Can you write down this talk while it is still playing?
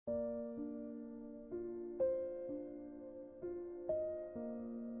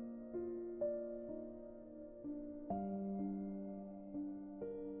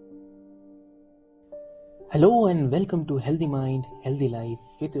Hello and welcome to Healthy Mind, Healthy Life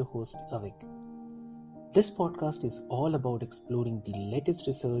with your host Avik. This podcast is all about exploring the latest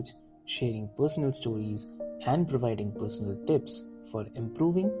research, sharing personal stories, and providing personal tips for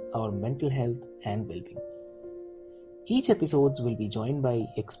improving our mental health and well-being. Each episode will be joined by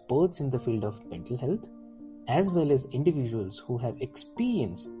experts in the field of mental health, as well as individuals who have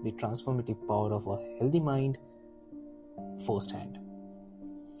experienced the transformative power of a healthy mind firsthand.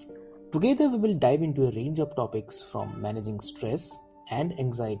 Together, we will dive into a range of topics from managing stress and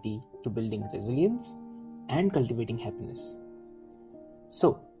anxiety to building resilience and cultivating happiness.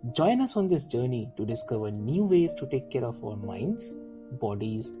 So, join us on this journey to discover new ways to take care of our minds,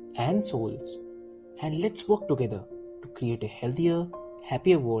 bodies, and souls. And let's work together to create a healthier,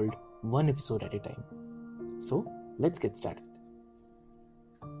 happier world, one episode at a time. So, let's get started.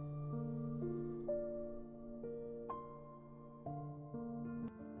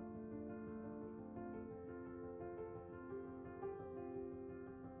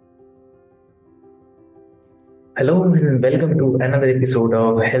 Hello and welcome to another episode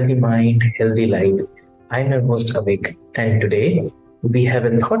of Healthy Mind, Healthy Life. I'm your host Avik, and today we have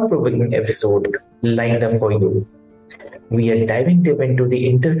a thought-provoking episode lined up for you. We are diving deep into the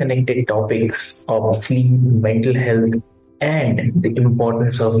interconnected topics of sleep, mental health, and the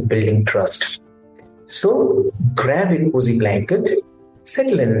importance of building trust. So grab a cozy blanket,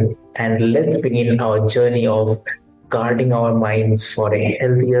 settle in, and let's begin our journey of guarding our minds for a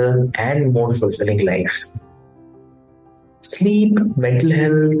healthier and more fulfilling life. Sleep, mental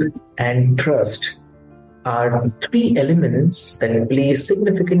health, and trust are three elements that play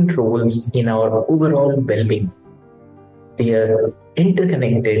significant roles in our overall well-being. They are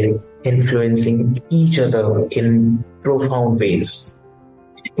interconnected, influencing each other in profound ways.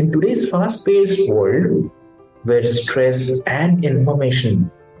 In today's fast-paced world, where stress and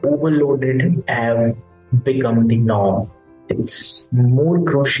information overloaded have become the norm, it's more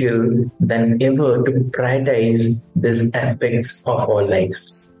crucial than ever to prioritize these aspects of our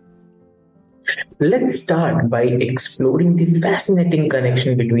lives. Let's start by exploring the fascinating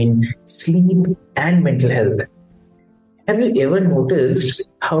connection between sleep and mental health. Have you ever noticed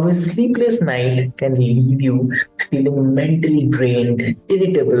how a sleepless night can leave you feeling mentally drained,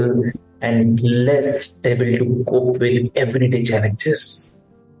 irritable, and less able to cope with everyday challenges?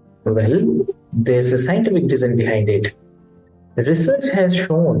 Well, there's a scientific reason behind it. Research has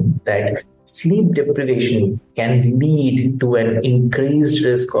shown that sleep deprivation can lead to an increased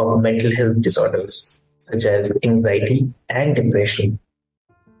risk of mental health disorders such as anxiety and depression.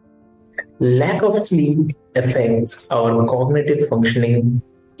 Lack of sleep affects our cognitive functioning,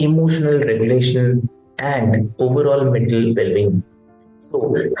 emotional regulation, and overall mental well-being.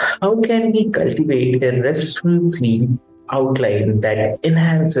 So, how can we cultivate a restful sleep outline that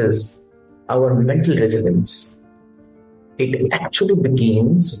enhances our mental resilience? It actually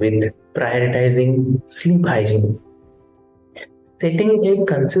begins with prioritizing sleep hygiene. Setting a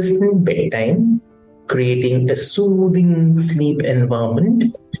consistent bedtime, creating a soothing sleep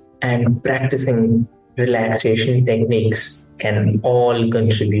environment, and practicing relaxation techniques can all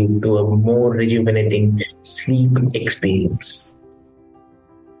contribute to a more rejuvenating sleep experience.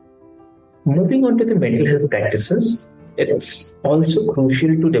 Moving on to the mental health practices, it's also crucial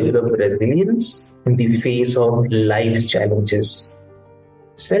to develop resilience in the face of life's challenges.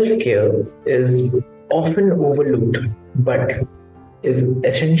 Self-care is often overlooked, but is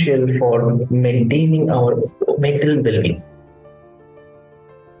essential for maintaining our mental well-being.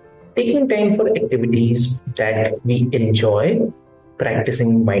 Taking time for activities that we enjoy,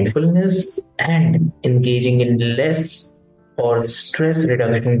 practicing mindfulness, and engaging in less or stress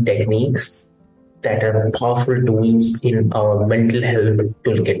reduction techniques that are powerful tools in our mental health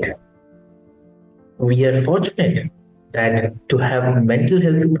toolkit. We are fortunate that to have mental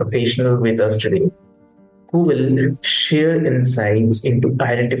health professionals with us today who will share insights into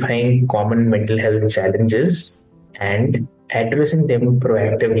identifying common mental health challenges and addressing them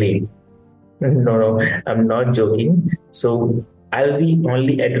proactively. No, I'm not joking. So I'll be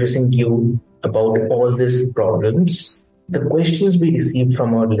only addressing you about all these problems, the questions we receive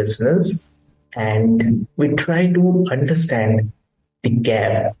from our listeners, and we try to understand the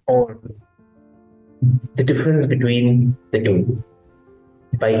gap or the difference between the two.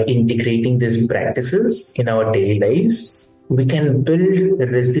 By integrating these practices in our daily lives, we can build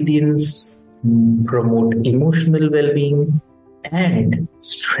resilience, promote emotional well-being, and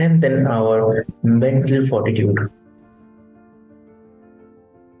strengthen our mental fortitude.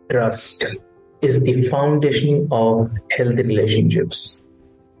 Trust is the foundation of healthy relationships,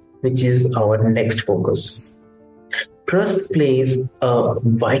 which is our next focus. Trust plays a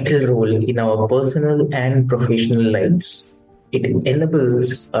vital role in our personal and professional lives. It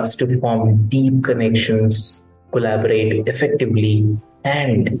enables us to form deep connections, collaborate effectively,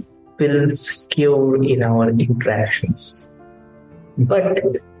 and feel secure in our interactions. But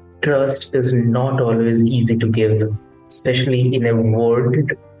trust is not always easy to give, especially in a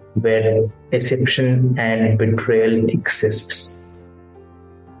world where deception and betrayal exists.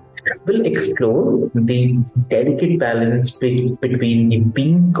 We'll explore the delicate balance between the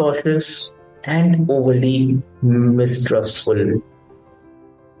being cautious and overly mistrustful.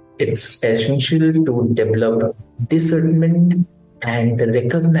 It's essential to develop discernment and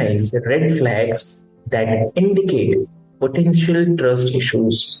recognize red flags that indicate potential trust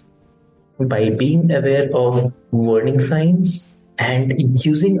issues. By being aware of warning signs and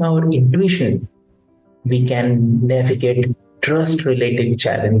using our intuition, we can navigate trust related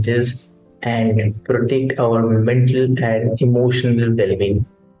challenges and protect our mental and emotional well being.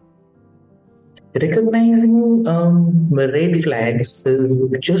 Recognizing red flags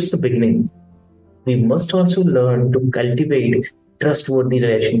is just the beginning. We must also learn to cultivate trustworthy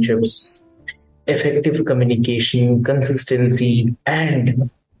relationships. Effective communication, consistency,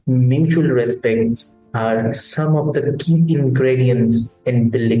 and mutual respect are some of the key ingredients in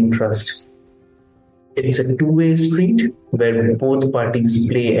building trust. It's a two-way street where both parties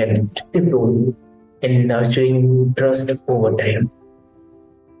play an active role in nurturing trust over time.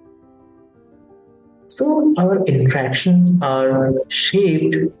 So, our interactions are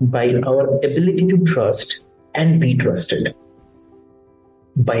shaped by our ability to trust and be trusted.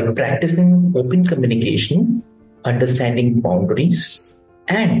 By practicing open communication, understanding boundaries,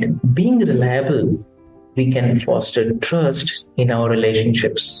 and being reliable, we can foster trust in our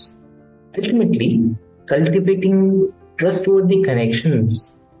relationships. Ultimately, cultivating trustworthy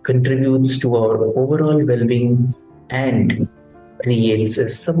connections contributes to our overall well being and creates a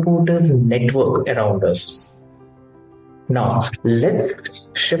supportive network around us. Now, let's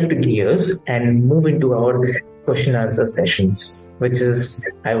shift gears and move into our question answer sessions, which is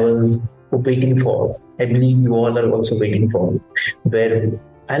I was waiting for. I believe you all are also waiting for, where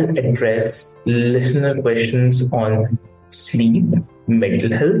I'll address listener questions on sleep,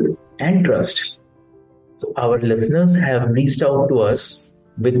 mental health, and trust. So, our listeners have reached out to us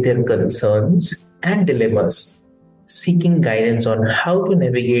with their concerns and dilemmas, seeking guidance on how to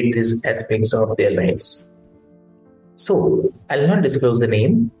navigate these aspects of their lives. So, I'll not disclose the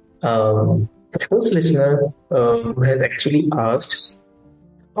name. The first listener who has actually asked,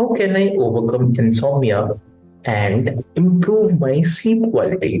 how can I overcome insomnia and improve my sleep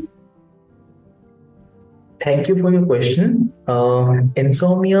quality? Thank you for your question.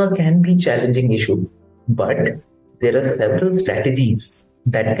 Insomnia can be a challenging issue, but there are several strategies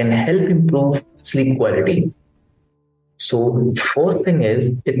that can help improve sleep quality. So, first thing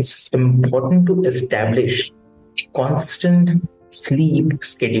is it's important to establish a constant sleep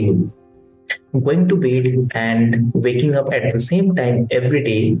schedule. Going to bed and waking up at the same time every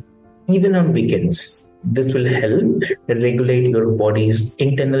day, even on weekends. This will help regulate your body's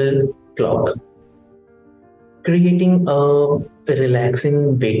internal clock. Creating a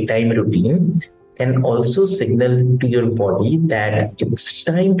relaxing bedtime routine can also signal to your body that it's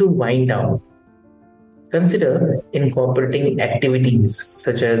time to wind down. Consider incorporating activities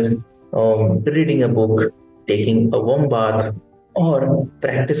such as reading a book, taking a warm bath, or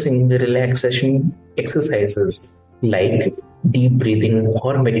practicing the relaxation exercises like deep breathing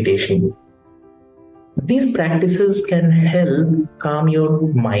or meditation. These practices can help calm your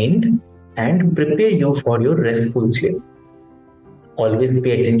mind and prepare you for your restful sleep. Always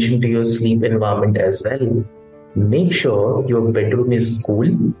pay attention to your sleep environment as well. Make sure your bedroom is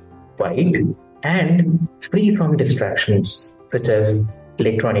cool, quiet, and free from distractions such as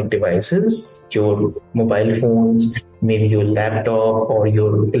electronic devices, your mobile phones, maybe your laptop or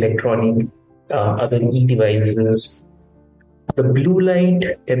your electronic other e-devices. The blue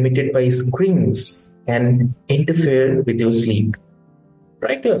light emitted by screens can interfere with your sleep.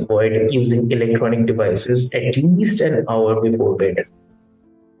 Try to avoid using electronic devices at least an hour before bed.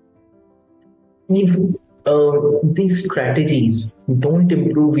 If these strategies don't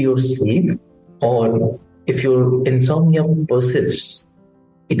improve your sleep, or if your insomnia persists,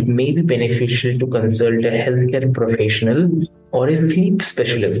 it may be beneficial to consult a healthcare professional or a sleep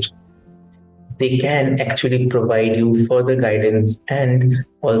specialist. They can actually provide you further guidance and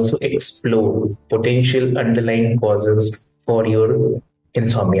also explore potential underlying causes for your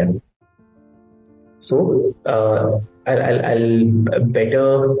insomnia. So, I'll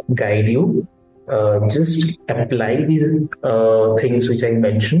better guide you. Just apply these things which I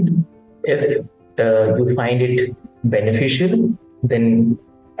mentioned. If you find it beneficial, then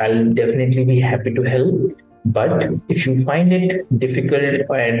I'll definitely be happy to help. But if you find it difficult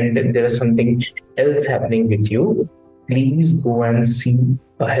and there is something else happening with you, please go and see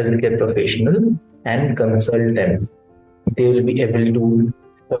a healthcare professional and consult them. They will be able to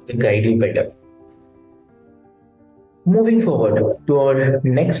guide you better. Moving forward to our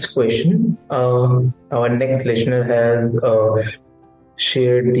next question, our next listener has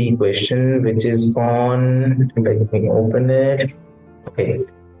shared the question, which is on. Let me open it. Okay,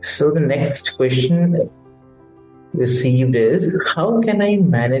 so the next question received is, how can I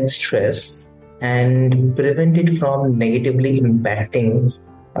manage stress and prevent it from negatively impacting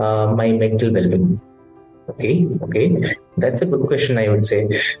my mental well-being? Okay, that's a good question, I would say.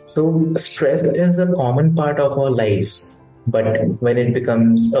 So, stress is a common part of our lives, but when it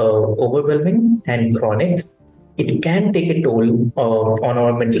becomes overwhelming and chronic, it can take a toll on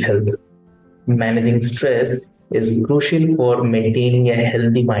our mental health. Managing stress is crucial for maintaining a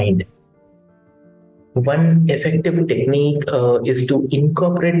healthy mind. One effective technique is to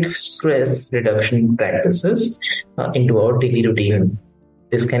incorporate stress reduction practices into our daily routine.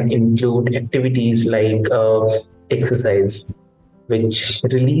 This can include activities like exercise, which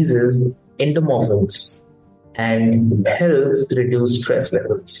releases endorphins and helps reduce stress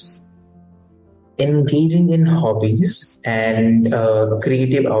levels. Engaging in hobbies and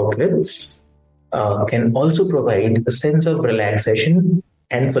creative outlets can also provide a sense of relaxation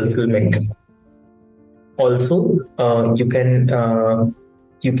and fulfillment. Also, you can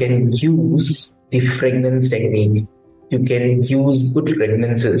use the fragrance technique. You can use good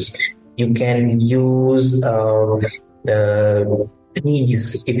fragrances. You can use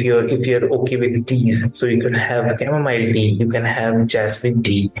teas if you're okay with teas. So you can have chamomile tea. You can have jasmine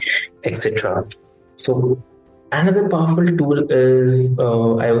tea, etc. So another powerful tool is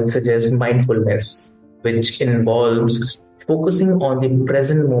I would suggest mindfulness, which involves focusing on the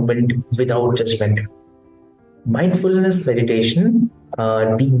present moment without judgment. Mindfulness meditation,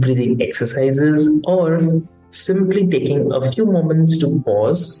 deep breathing exercises, or simply taking a few moments to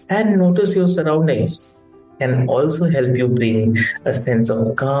pause and notice your surroundings can also help you bring a sense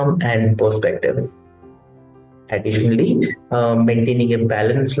of calm and perspective. Additionally, maintaining a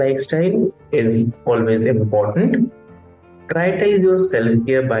balanced lifestyle is always important. Prioritize your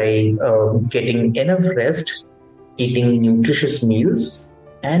self-care by getting enough rest, eating nutritious meals,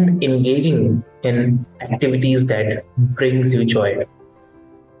 and engaging in activities that brings you joy.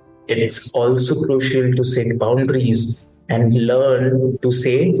 It's also crucial to set boundaries and learn to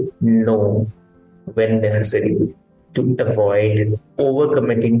say no when necessary to avoid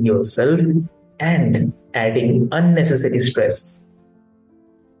overcommitting yourself and adding unnecessary stress.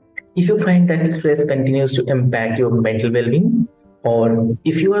 If you find that stress continues to impact your mental well-being, or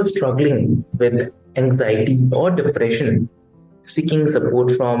if you are struggling with anxiety or depression, seeking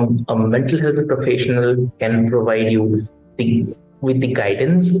support from a mental health professional can provide you with the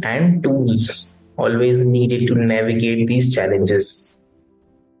guidance and tools always needed to navigate these challenges.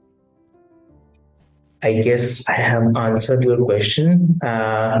 I guess I have answered your question.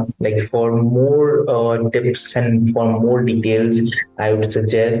 Like for more tips and for more details, I would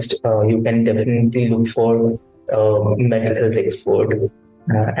suggest you can definitely look for mental health expert,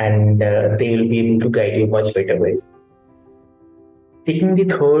 and they will be able to guide you much better way. Taking the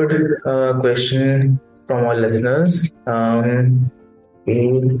third question from our listeners.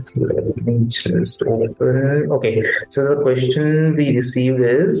 Okay, let me just open. Okay, so the question we received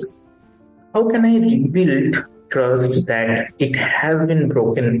is, how can I rebuild trust that it has been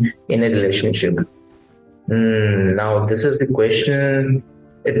broken in a relationship? Now, this is the question.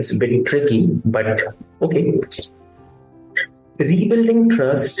 It's a bit tricky, but okay. Rebuilding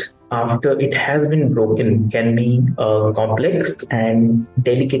trust after it has been broken can be a complex and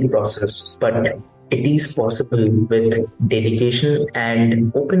delicate process, but it is possible with dedication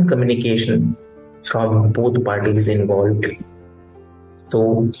and open communication from both parties involved.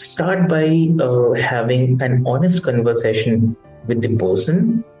 So start by having an honest conversation with the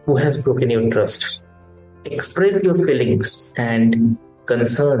person who has broken your trust. Express your feelings and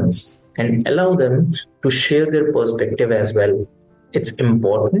concerns and allow them to share their perspective as well. It's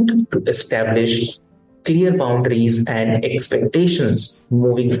important to establish clear boundaries and expectations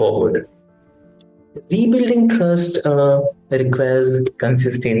moving forward. Rebuilding trust requires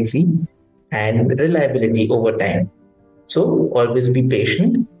consistency and reliability over time. So always be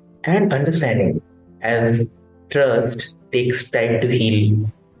patient and understanding as trust takes time to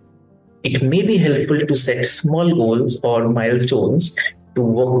heal. It may be helpful to set small goals or milestones to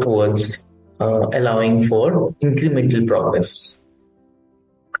work towards, allowing for incremental progress.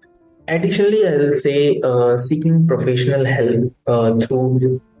 Additionally, I'll say seeking professional help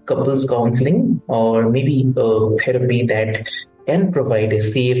through couples counseling or maybe therapy that can provide a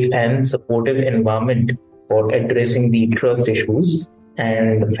safe and supportive environment for addressing the trust issues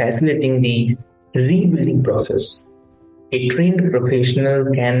and facilitating the rebuilding process. A trained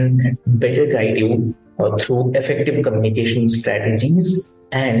professional can better guide you through effective communication strategies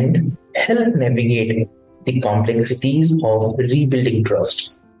and help navigate the complexities of rebuilding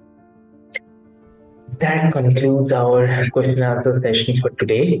trust. That concludes our question and answer session for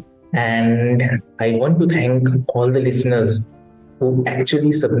today. And I want to thank all the listeners who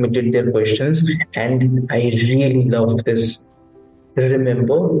actually submitted their questions. And I really love this.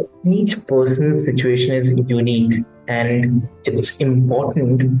 Remember, each person's situation is unique, and it's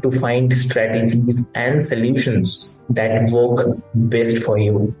important to find strategies and solutions that work best for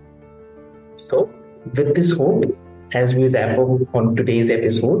you. So, with this hope, as we wrap up on today's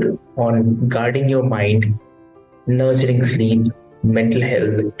episode on guarding your mind, nurturing sleep, mental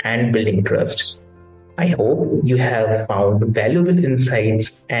health, and building trust, I hope you have found valuable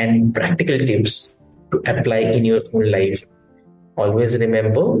insights and practical tips to apply in your own life. Always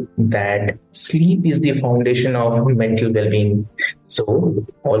remember that sleep is the foundation of mental well being. So,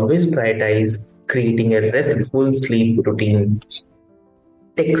 always prioritize creating a restful sleep routine.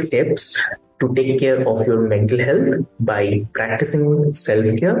 Take steps to take care of your mental health by practicing self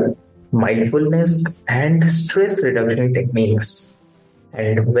care, mindfulness, and stress reduction techniques.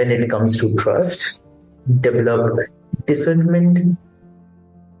 And when it comes to trust, develop discernment,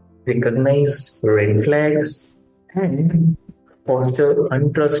 recognize red flags, and foster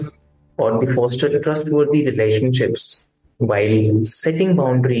untrust or the foster trustworthy relationships while setting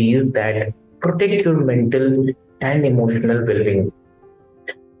boundaries that protect your mental and emotional well-being.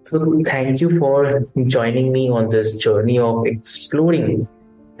 So thank you for joining me on this journey of exploring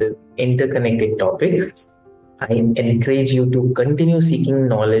the interconnected topics. I encourage you to continue seeking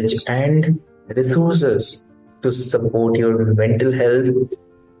knowledge and resources to support your mental health,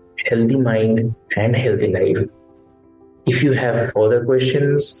 healthy mind, and healthy life. If you have further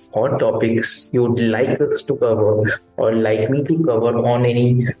questions or topics you would like us to cover or like me to cover on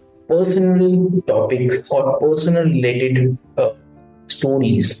any personal topics or personal related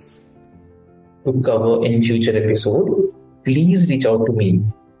stories to cover in future episode, please reach out to me.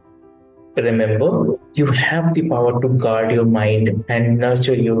 Remember, you have the power to guard your mind and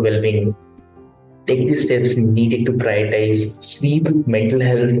nurture your well-being. Take the steps needed to prioritize sleep, mental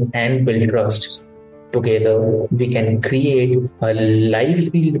health, and build trust. Together, we can create a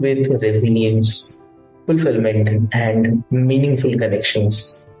life filled with resilience, fulfillment, and meaningful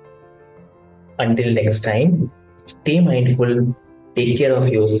connections. Until next time, stay mindful, take care of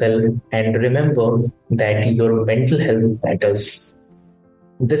yourself, and remember that your mental health matters.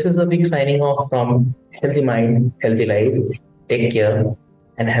 This is a big signing off from Healthy Mind, Healthy Life. Take care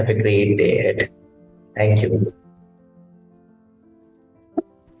and have a great day ahead. Thank you.